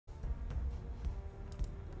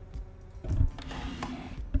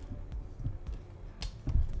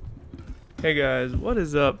Hey guys, what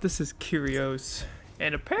is up? This is Curios,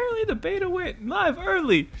 and apparently the beta went live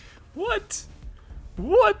early. What?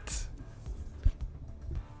 What?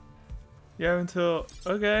 Yeah,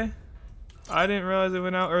 okay. I didn't realize it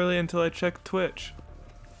went out early until I checked Twitch.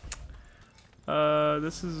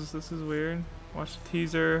 This is weird. Watch the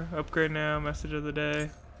teaser. Upgrade now. Message of the day.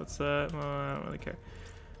 What's that? Well, I don't really care.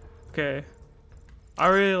 Okay. I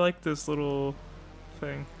really like this little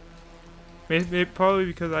thing. Maybe probably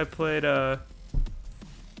because I played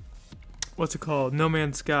what's it called? No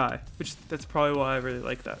Man's Sky, which that's probably why I really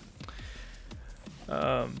like that.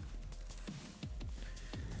 But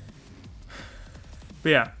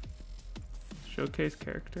yeah, showcase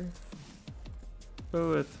character. Go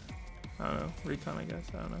with I don't know, Recon, I guess.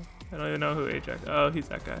 I don't know. I don't even know who Ajax. Oh, he's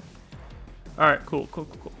that guy. All right, cool.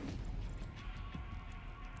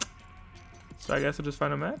 So I guess I'll just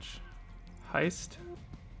find a match. Heist.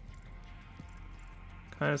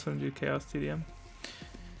 I just want to do Chaos TDM.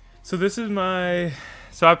 So this is my...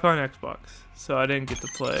 So I play on Xbox, so I didn't get to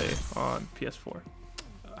play on PS4.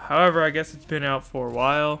 However, I guess it's been out for a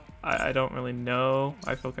while. I don't really know.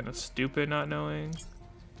 I feel kind of stupid not knowing.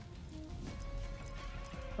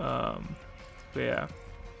 But yeah.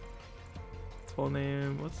 Full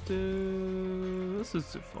name. Let's do... This is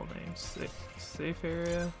the full name. Safe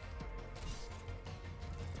area.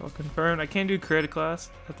 All confirmed. I can't do create a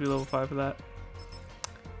class. I have to be level 5 for that.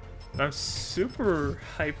 I'm super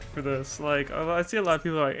hyped for this. Like, I see a lot of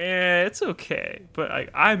people like, it's okay. But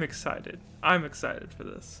I'm excited. I'm excited for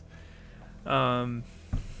this.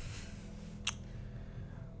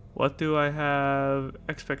 What do I have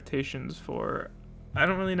expectations for? I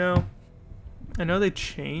don't really know. I know they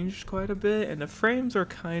changed quite a bit, and the frames are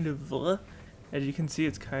kind of, as you can see,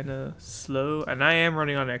 it's kind of slow. And I am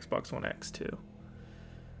running on Xbox One X too.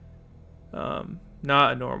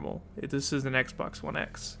 Not a normal. This is an Xbox One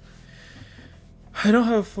X. I don't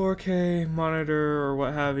have a 4K monitor or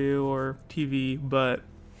what have you, or TV, but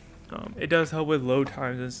it does help with load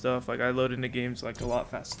times and stuff. Like, I load into games like a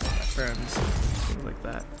lot faster than my friends, things like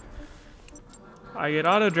that. I get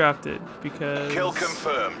auto drafted because Kill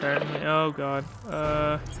confirmed. Apparently, oh god.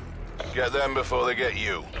 Get them before they get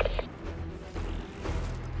you.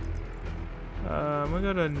 I'm gonna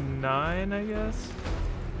go to 9, I guess,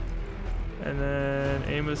 and then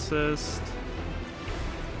aim assist.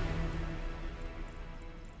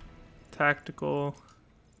 Tactical.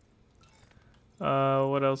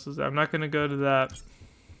 What else is that? I'm not gonna go to that. I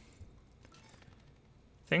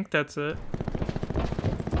think that's it.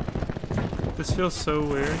 This feels so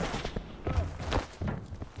weird.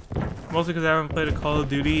 Mostly because I haven't played a Call of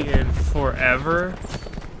Duty in forever.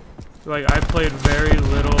 Like, I played very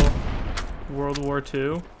little World War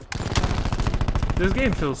II. This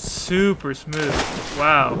game feels super smooth.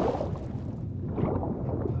 Wow.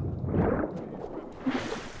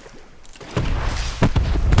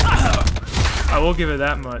 I will give it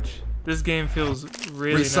that much. This game feels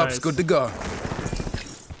really nice. Good to go.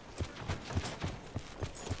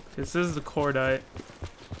 This is the Cordite.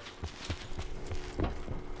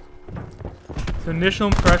 So initial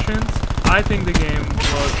impressions, I think the game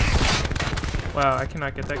looks... Wow, I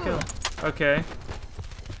cannot get that kill. Okay.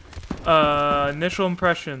 Initial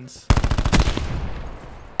impressions.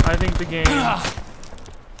 I think the game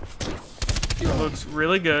looks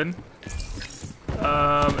really good.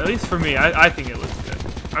 At least for me, I think it looks good.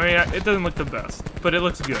 I mean, it doesn't look the best, but it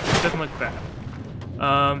looks good. It doesn't look bad.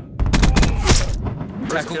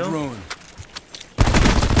 Tackled ruin.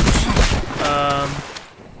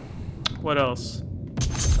 What else?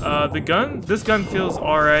 This gun feels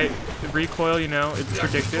alright. The recoil, you know, it's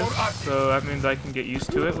predictive, so that means I can get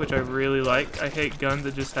used to it, which I really like. I hate guns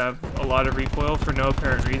that just have a lot of recoil for no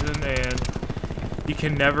apparent reason, and you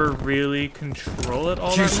can never really control it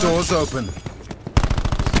all that much. Doors open.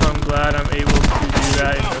 So I'm glad I'm able to do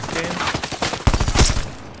that in this game.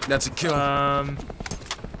 That's a kill.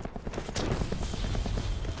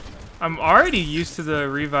 I'm already used to the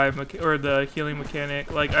revive or the healing mechanic.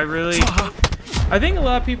 Like, I think a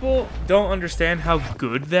lot of people don't understand how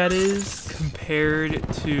good that is compared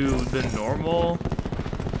to the normal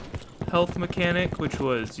health mechanic, which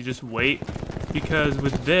was you just wait. Because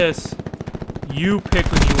with this, you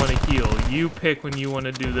pick when you want to heal. You pick when you want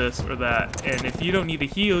to do this or that. And if you don't need to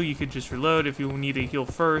heal, you could just reload. If you need to heal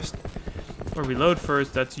first or reload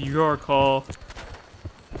first, that's your call.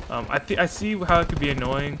 I see how it could be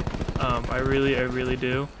annoying. I really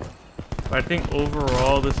do. But I think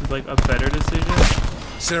overall, this is like a better decision.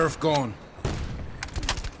 Seraph gone.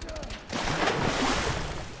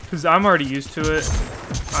 Because I'm already used to it.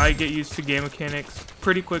 I get used to game mechanics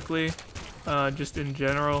pretty quickly, just in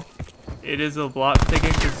general. It is a lot to take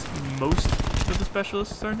in because most of the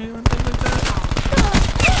specialists are new and things like that.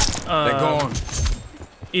 They're gone.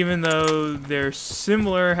 Even though they're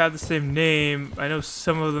similar, have the same name, I know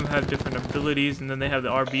some of them have different abilities, and then they have the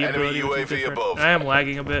RB ability, which is different. And I am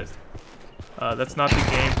lagging a bit. That's not the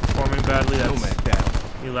game performing badly.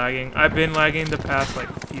 That's me lagging. I've been lagging the past like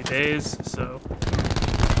few days, so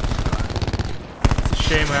it's a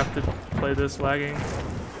shame I have to play this lagging.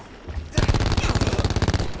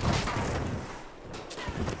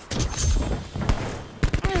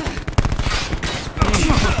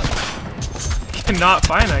 Not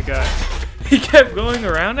find that guy. He kept going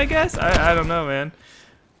around, I guess. I don't know, man.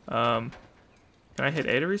 Can I hit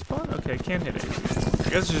A to respawn? Okay, I can hit A to respawn. I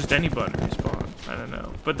guess it's just any button to respawn. I don't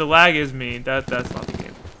know. But the lag is me. That's not the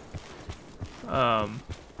game.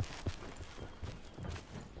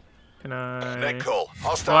 Can I? Net call.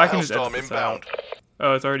 Oh, I can just edit this out.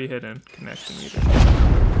 Oh, it's already hidden. Connection meter.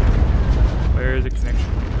 Where is the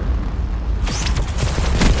connection meter?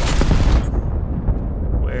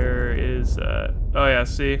 Where is that? Oh yeah,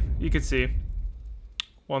 see, you can see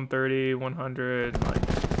 130, 100, like,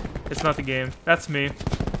 it's not the game. That's me.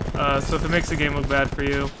 So if it makes the game look bad for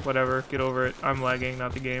you, whatever, get over it. I'm lagging,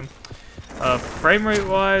 not the game. Frame rate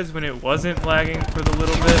wise, when it wasn't lagging for the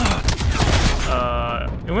little bit,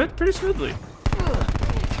 it went pretty smoothly.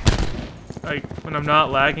 Like, when I'm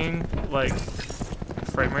not lagging, like,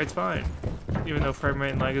 frame rate's fine. Even though frame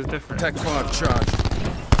rate and lag is different. Tech 5 charged.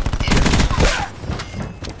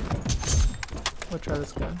 I'll try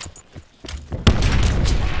this gun.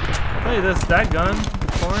 I'll tell you this, that gun,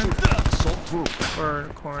 corn, or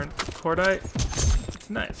cordite, it's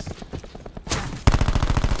nice.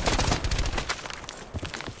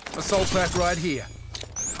 Assault pack right here.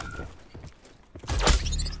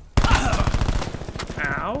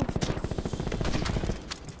 Ow.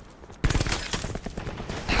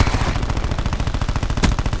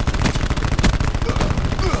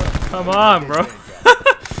 Come on, bro.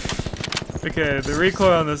 Okay, the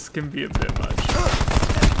recoil on this can be a bit much. I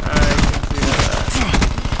can see that.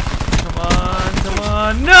 Come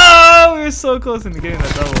on. No! We were so close into getting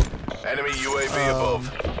that double. Enemy UAV above.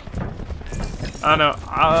 I don't know.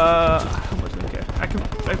 Okay.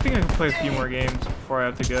 I think I can play a few more games before I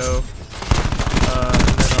have to go.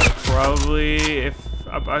 And then I'll probably, if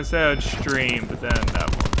I say I'd stream, but then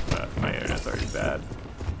my internet's already bad.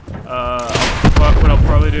 What I'll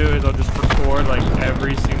probably do is I'll just record like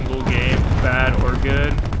every single game, bad or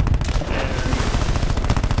good, and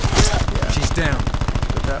yeah, she's down.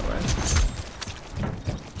 do it that way.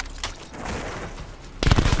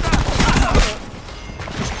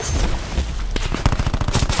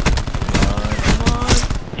 Come on.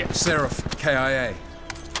 Yeah. Seraph, KIA.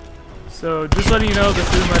 So just letting you know,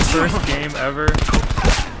 this is my first game ever.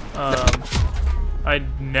 I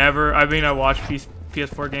watched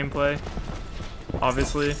PS4 gameplay,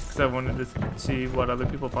 obviously, because I wanted to see what other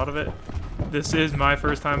people thought of it. This is my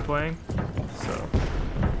first time playing, so.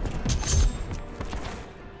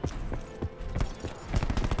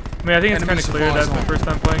 I mean, I think it's kind of clear that's my first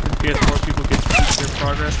time playing, because PS4 people get to keep their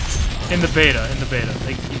progress. In the beta,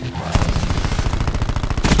 they keep their progress.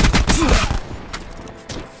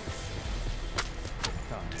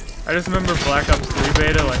 I just remember Black Ops 3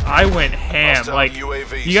 beta, like, I went ham, like,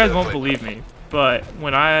 you guys won't believe me, but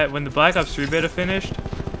when the Black Ops 3 beta finished,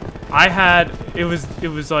 it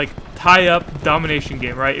was like tie-up domination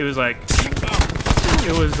game, right? It was like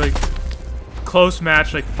close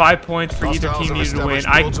match, like 5 points for either team needed to win.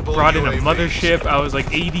 I brought in a mothership, I was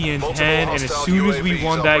like 80 and 10, and as soon as we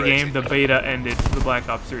won that game, the beta ended for the Black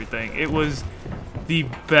Ops 3 thing. It was the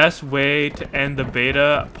best way to end the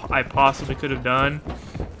beta I possibly could have done.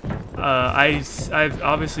 I've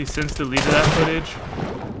obviously since deleted that footage,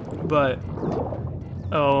 but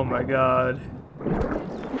oh my god.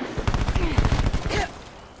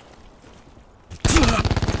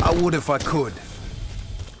 I would if I could.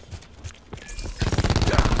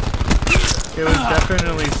 It was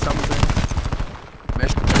definitely something.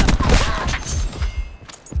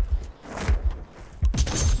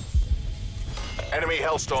 Enemy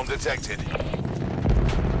Hellstorm detected.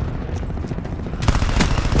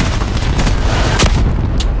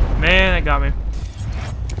 Man, that got me.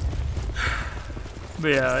 But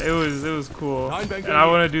yeah, it was cool. And I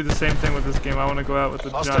want to do the same thing with this game. I want to go out with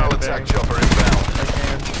the giant attack bang. chopper inbound. If I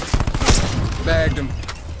can. Bagged him.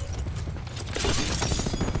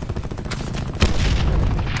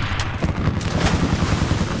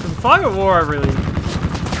 Fog of War, I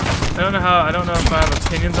don't know if I have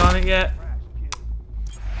opinions on it yet.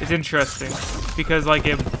 It's interesting because like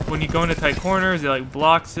when you go into tight corners, it like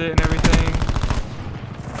blocks it and everything.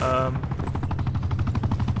 I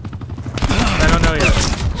don't know yet.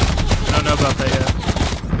 don't know about that yet.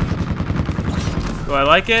 Do I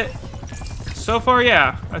like it? So far,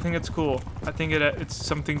 yeah. I think it's cool. I think it's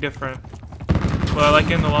something different. Will I like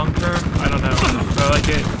it in the long term? I don't know. Do I like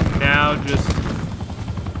it now, just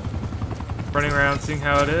running around seeing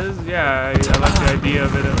how it is? Yeah, I like the idea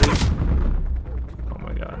of it at least. Oh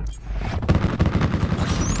my god.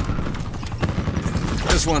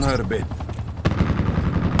 This one hurt a bit.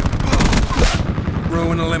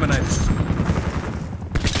 Ruin eliminated.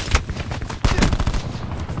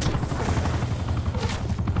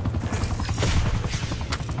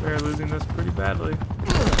 We're losing this pretty badly.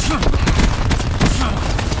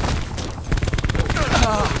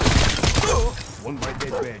 One right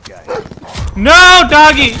dead bad guy. No,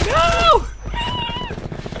 doggy! No!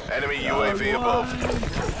 Enemy UAV above.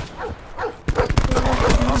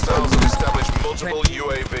 Hostiles have established multiple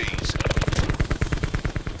UAVs.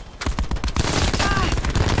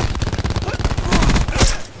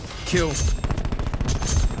 Kill.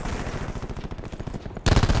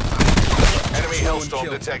 Enemy Hellstorm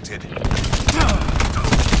detected.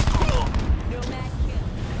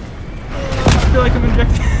 I feel like I'm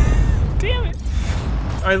injecting. Damn it!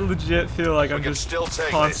 I legit feel like I'm just still take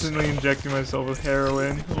constantly injecting myself with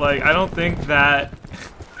heroin. Like, I don't think that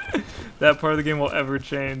that part of the game will ever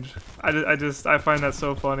change. I find that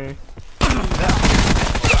so funny.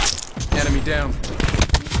 Enemy down.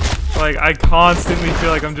 Like, I constantly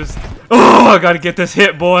feel like I'm just, oh, I gotta get this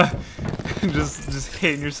hit, boy. just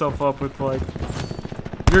hitting yourself up with, like,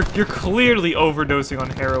 you're clearly overdosing on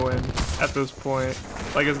heroin at this point.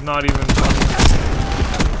 Like, it's not even funny.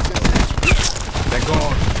 They're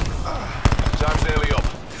gone. Time's nearly up.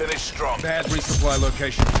 Finish strong. Bad resupply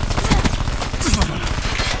location.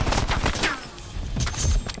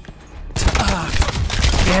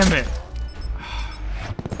 Damn it.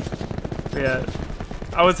 Yeah,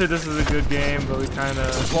 I would say this is a good game, but we kind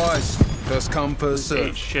of Supplies. First come, first ate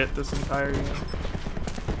serve. shit this entire game.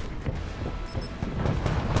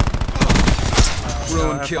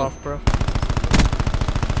 Ruin F kill. off, bro.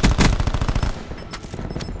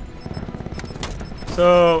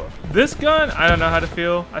 So, this gun, I don't know how to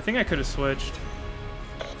feel. I think I could have switched.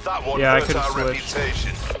 That one Yeah, I hurt could've our switched.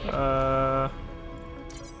 reputation.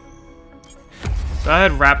 So I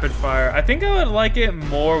had rapid fire. I think I would like it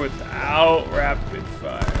more without rapid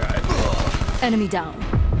fire. Enemy down.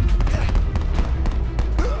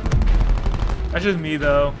 That's just me,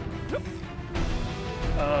 though.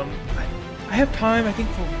 I have time, I think,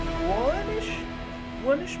 for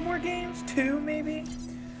one-ish more games, 2 maybe.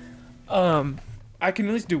 I can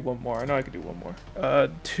at least do one more. I know I can do one more.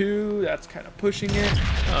 2, that's kind of pushing it.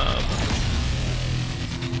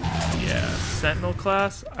 Yeah, Sentinel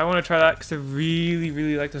class. I want to try that because I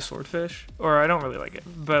really like the swordfish. Or I don't really like it,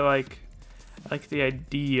 but like, I like the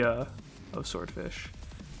idea of swordfish.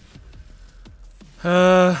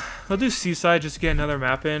 I'll do Seaside just to get another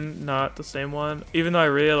map in, not the same one. Even though I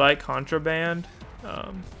really like Contraband.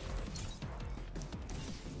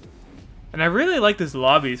 And I really like this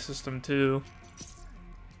lobby system too.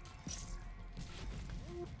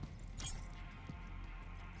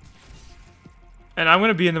 And I'm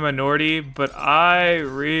gonna be in the minority, but I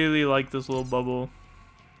really like this little bubble.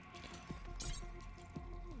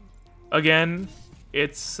 Again,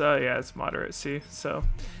 it's yeah, it's moderate C, so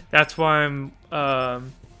that's why I'm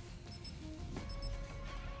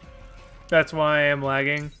that's why I am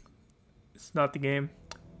lagging. It's not the game,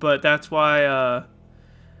 but that's why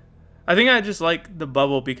I think I just like the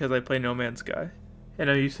bubble because I play No Man's Sky,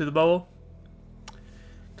 and I'm used to the bubble.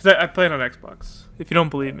 Cause I play it on Xbox. If you don't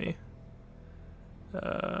believe me.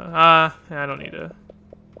 I don't need to.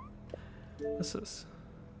 What's this?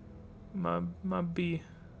 My B.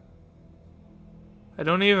 I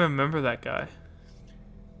don't even remember that guy.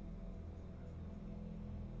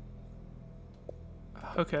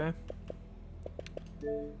 Okay.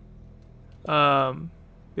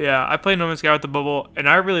 Yeah, I play No Man's Sky with the bubble, and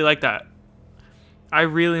I really like that. I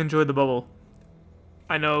really enjoyed the bubble.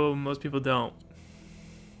 I know most people don't,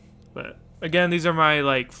 but again, these are my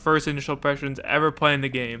like first initial impressions ever playing the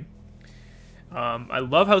game. I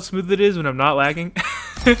love how smooth it is when I'm not lagging,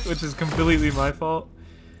 which is completely my fault.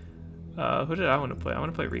 Who did I want to play? I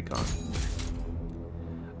want to play Recon.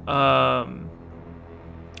 I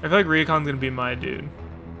feel like Recon's gonna be my dude.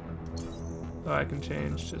 Oh, I can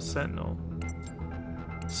change to Sentinel.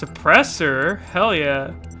 Suppressor? Hell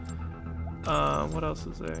yeah. What else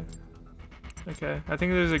is there? Okay, I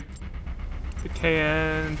think there's a the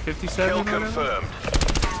KN-57. Kill confirmed.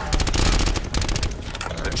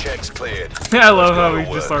 The check's cleared. I love how we Let's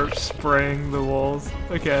go just to work. start spraying the walls.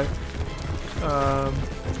 Okay.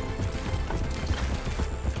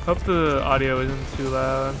 Hope the audio isn't too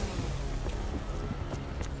loud.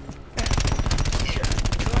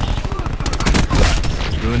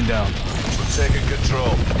 Ruin down. We're taking control.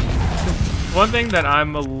 One thing that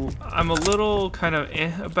I'm a little kind of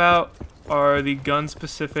about are the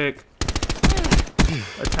gun-specific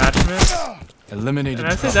attachments. Eliminated. And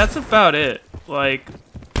I'd say that's about it. Like,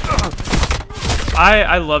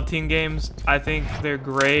 I love team games. I think they're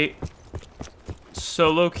great.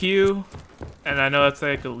 Solo queue, and I know that's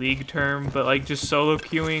like a league term, but like just solo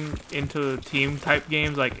queuing into team type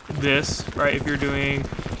games like this, right? If you're doing,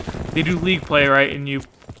 they do league play, right? And you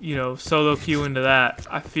know, solo queue into that.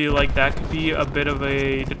 I feel like that could be a bit of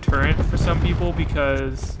a deterrent for some people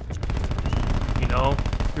because, you know,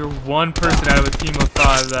 you're one person out of a team of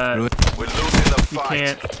 5 that We're losing the you fight.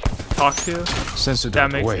 can't talk to. Sensor If that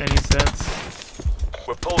dump makes away. any sense.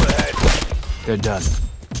 We're pulled ahead. They're done.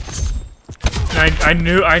 And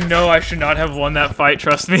I know I should not have won that fight,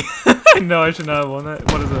 trust me. I know I should not have won that.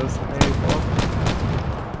 What is this?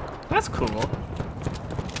 That's cool.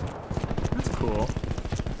 That's cool.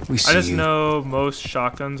 We see I just you. know most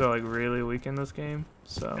shotguns are like really weak in this game,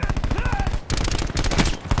 so.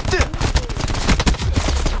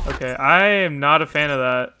 Okay, I am not a fan of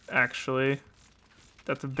that, actually.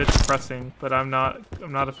 That's a bit depressing, but I'm not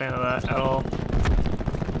a fan of that at all.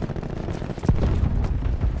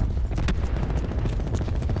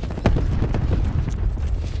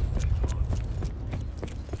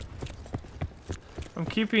 I'm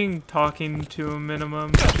keeping talking to a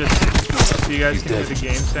minimum, just so you guys can hear the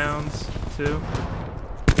game sounds, too.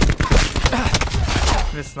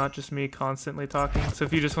 And it's not just me constantly talking, so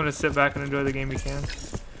if you just want to sit back and enjoy the game, you can.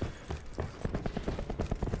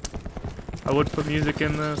 I would put music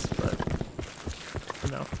in this, but,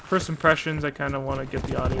 you know, first impressions, I kind of want to get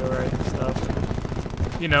the audio right and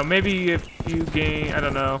stuff. You know, maybe if you gain, I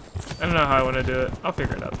don't know how I want to do it. I'll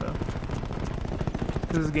figure it out, though.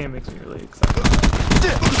 This game makes me really excited.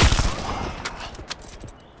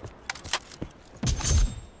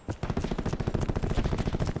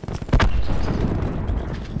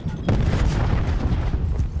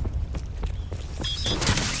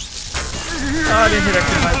 Oh, I didn't hit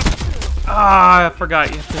extra. Ah, I forgot.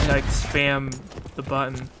 You have to like spam the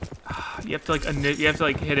button. You have to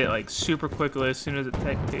like hit it like super quickly as soon as it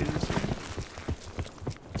tases.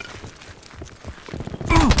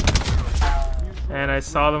 And I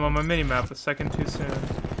saw them on my minimap a second too soon.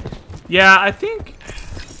 Yeah, I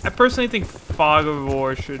personally think Fog of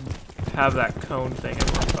War should have that cone thing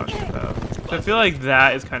everyone's talking about. So I feel like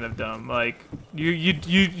that is kind of dumb. Like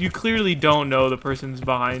you clearly don't know the person's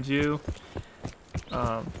behind you.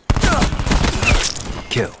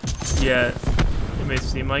 Kill. Yeah, it may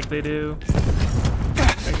seem like they do,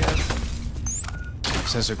 I guess.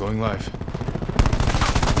 Sensor going live.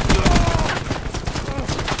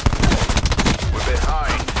 We're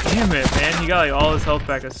behind. Damn it, man. He got like all his health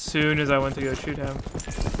back as soon as I went to go shoot him.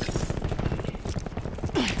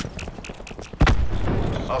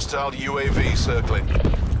 Hostile UAV circling.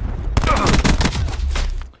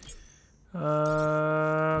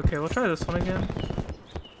 Okay, we'll try this one again.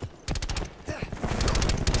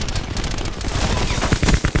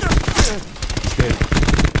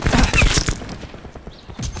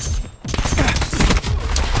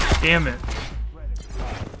 Damn it.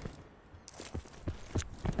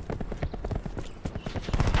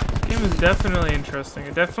 This game is definitely interesting.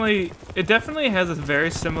 It definitely has a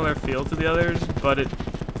very similar feel to the others, but it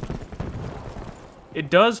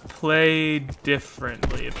does play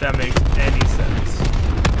differently, if that makes any sense.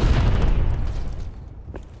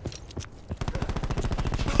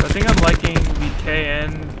 So I think I'm liking the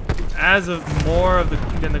KN as of more of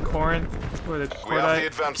than the Corinth or the Cordite. We have the I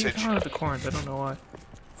advantage. keep calling it the Corinth. I don't know why.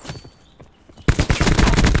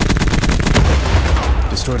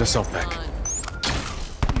 Destroyed assault pack.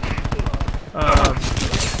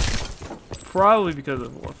 Probably because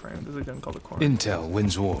of Warframe. There's a gun called the Corinth. Intel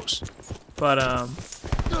wins wars. But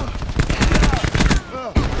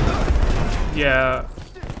yeah,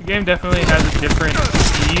 the game definitely has a different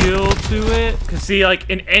feel to it. Cause see, like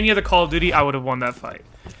in any other Call of Duty, I would have won that fight.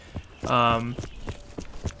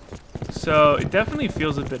 So it definitely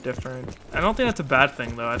feels a bit different. I don't think that's a bad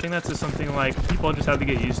thing though. I think that's just something like people just have to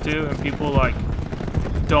get used to, and people like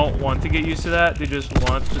don't want to get used to that. They just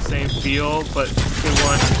want the same feel, but they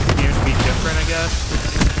want the game to be different, I guess.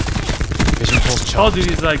 Vision pulse Call of charge.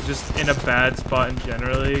 Duty is like just in a bad spot in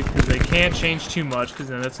generally because they can't change too much because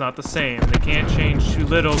then it's not the same. They can't change too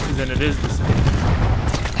little because then it is the same.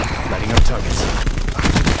 Lighting up targets.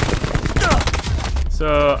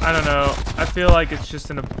 So I don't know. I feel like it's just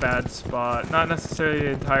in a bad spot. Not necessarily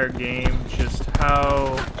the entire game, just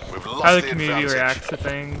how We've lost the the community advantage. reacts to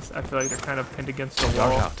things. I feel like they're kind of pinned against the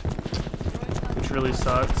Dark wall, out. which really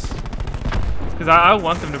sucks. Because I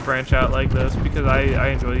want them to branch out like this because I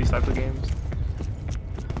enjoy these type of games.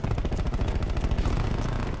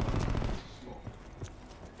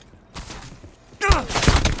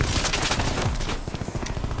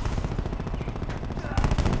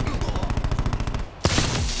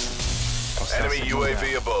 Enemy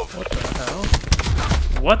UAV above. What the hell?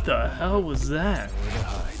 What the hell was that?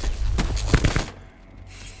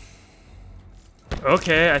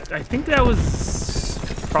 Okay, I think that was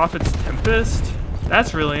Prophet's Tempest.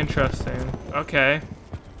 That's really interesting. Okay.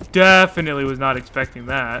 Definitely was not expecting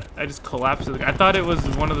that. I just collapsed it. I thought it was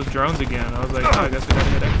one of the drones again. I was like, oh, I guess we gotta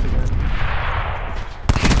hit X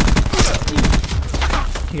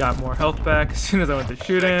again. He got more health back as soon as I went to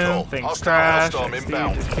shoot him. Things crashed.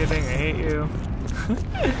 Just kidding, I hate you.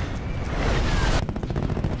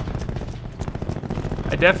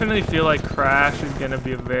 I definitely feel like Crash is gonna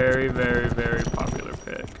be a very, very, very popular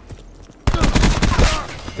pick.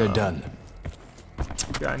 They're done.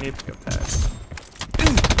 Yeah, I need to pick up that.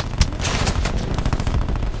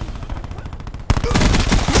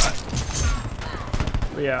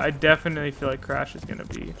 But yeah, I definitely feel like Crash is gonna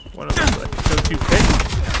be one of those like go-to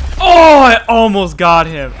picks. Oh, I almost got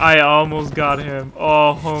him. I almost got him.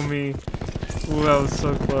 Oh, homie. Ooh, that was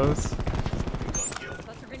so close.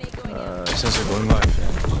 Sensor going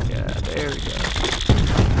live. Yeah, there we go.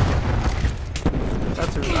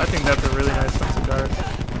 I think that's a really nice sensor dart.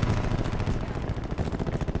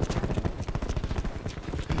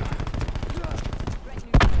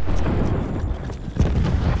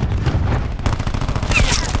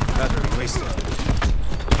 Battery wasted.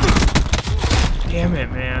 Damn it,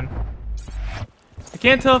 man. I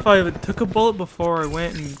can't tell if I took a bullet before I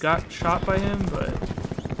went and got shot by him, but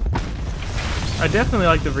I definitely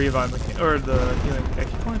like the revive mechanic, or the healing mechanic. I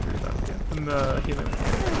keep calling it the revive mechanic. And the healing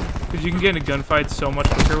mechanic. Because you can get in a gunfight so much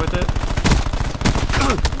quicker with it.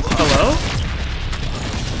 Hello?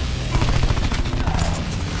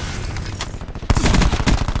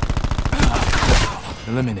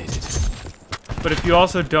 Eliminated. But if you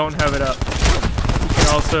also don't have it up, you can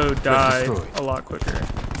also die a lot quicker.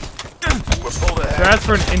 We're pulled So ahead. that's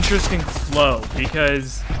for an interesting flow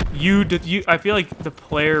because I feel like the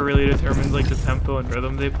player really determines like the tempo and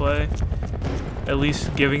rhythm they play. At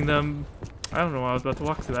least giving them, I don't know why I was about to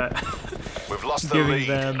walk through that. We've lost the Giving lead.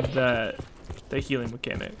 them the healing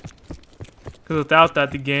mechanic. Because without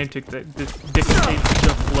that, the game dictates the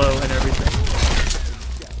flow and everything.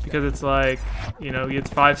 Because it's like, you know, it's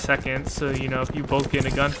 5 seconds, so you know if you both get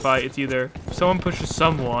in a gunfight, it's either someone pushes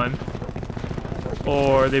someone,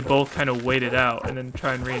 or they both kind of wait it out and then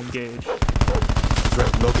try and re-engage.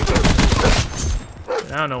 Threat located.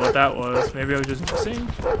 I don't know what that was. Maybe I was just missing.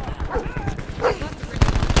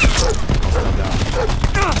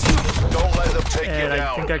 Don't let them take you And I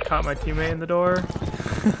down. think I caught my teammate in the door.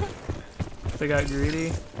 They got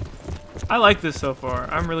greedy. I like this so far.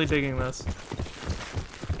 I'm really digging this.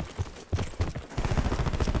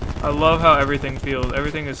 I love how everything feels.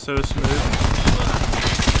 Everything is so smooth.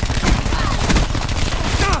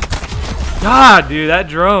 God, dude, that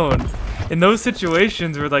drone. In those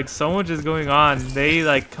situations where like so much is going on, they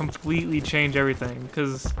like completely change everything.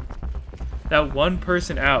 Because that one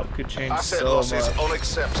person out could change Asset so loss is much.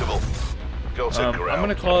 unacceptable. Go to ground. I'm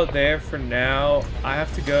gonna call it there for now. I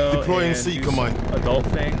have to go Deploying and C do command. some adult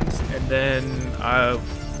things, and then I'll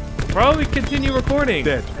probably continue recording.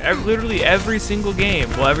 Dead. Literally every single game.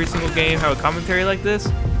 Will every single game have a commentary like this?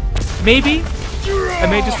 Maybe. I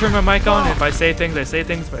may just turn my mic on. If I say things, I say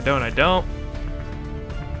things. If I don't, I don't.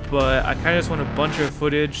 But I kind of just want a bunch of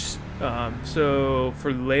footage. So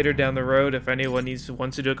for later down the road, if anyone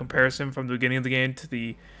wants to do a comparison from the beginning of the game to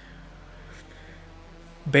the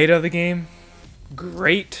beta of the game,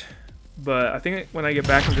 great. But I think when I get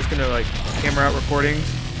back, I'm just gonna like camera out recordings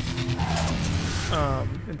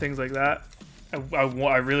and things like that. I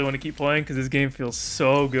really want to keep playing because this game feels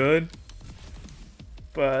so good.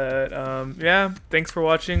 But yeah, thanks for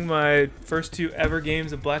watching my first 2 ever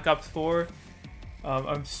games of Black Ops 4.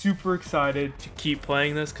 I'm super excited to keep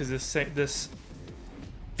playing this because this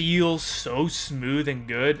feels so smooth and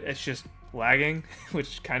good. It's just lagging,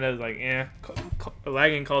 which kind of like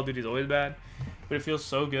lagging Call of Duty is always bad, but it feels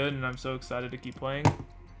so good, and I'm so excited to keep playing.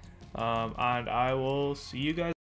 And I will see you guys.